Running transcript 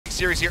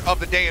series here of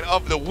the day and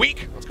of the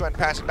week. Let's go ahead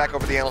and pass it back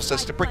over to the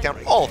analysts to break down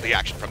all of the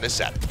action from this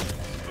set.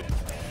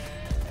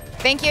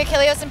 Thank you,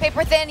 Achilleos and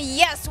Paper Thin.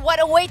 Yes,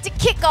 what a way to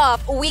kick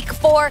off Week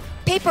 4.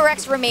 Paper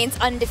Rex remains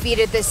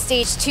undefeated this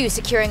Stage 2,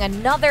 securing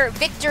another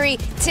victory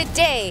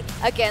today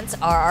against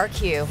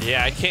RRQ.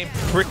 Yeah, it came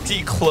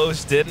pretty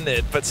close, didn't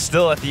it? But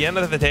still, at the end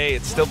of the day,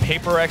 it's still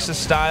Paper Rex's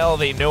style.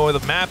 They know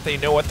the map, they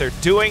know what they're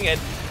doing, and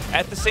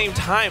at the same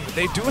time,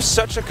 they do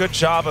such a good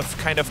job of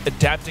kind of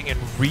adapting and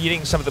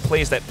reading some of the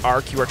plays that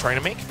RRQ are trying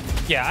to make.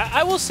 Yeah,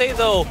 I will say,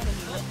 though,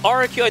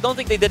 RRQ, I don't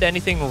think they did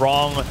anything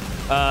wrong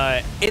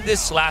in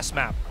this last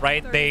map,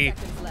 right? They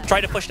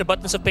tried to push the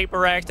buttons of Paper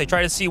Rex, they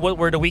tried to see what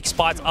were the weak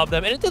spots of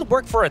them, and it did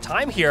work for a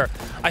time here.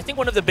 I think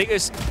one of the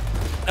biggest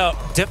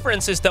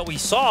differences that we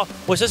saw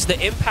was just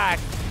the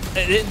impact,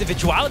 the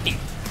individuality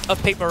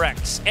of Paper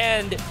Rex.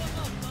 And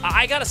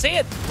I gotta say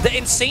it, the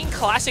insane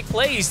classic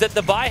plays that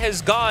the Bai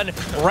has gone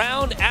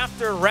round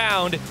after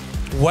round,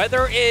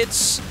 whether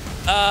it's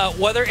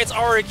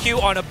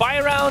RRQ on a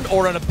buy round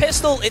or on a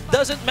pistol, it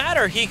doesn't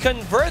matter. He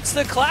converts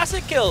the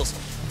classic kills.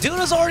 Dude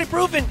has already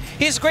proven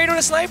he's great on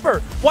a sniper.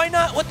 Why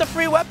not with the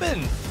free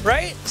weapon,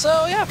 right?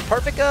 So yeah,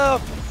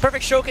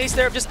 perfect showcase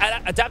there of just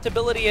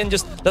adaptability and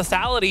just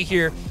lethality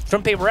here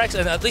from Paper Rex,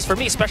 and at least for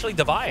me, especially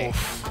Devi.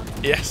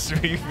 Yes,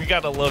 we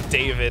gotta love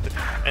David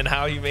and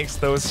how he makes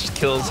those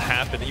kills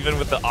happen, even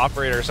with the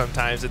operator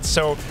sometimes. It's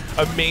so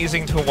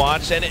amazing to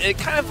watch, and it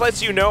kind of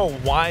lets you know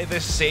why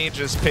this Sage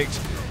is picked.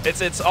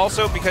 It's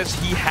also because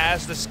he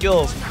has the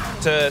skills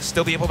to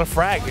still be able to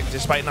frag,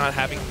 despite not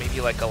having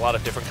maybe like a lot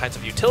of different kinds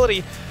of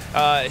utility.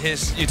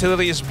 His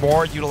utility is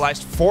more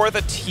utilized for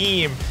the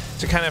team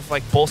to kind of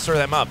like bolster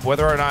them up,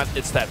 whether or not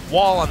it's that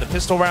wall on the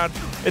pistol round.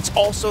 It's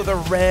also the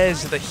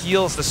res, the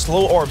heals, the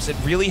slow orbs. It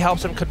really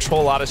helps them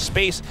control a lot of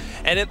space,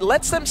 and it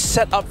lets them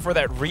set up for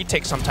that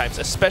retake sometimes,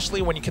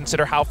 especially when you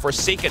consider how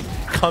Forsaken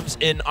comes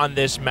in on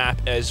this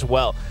map as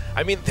well.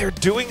 I mean, they're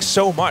doing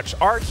so much.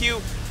 RQ,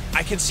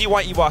 I can see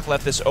why Ewok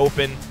left this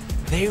open.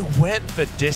 They went the distance.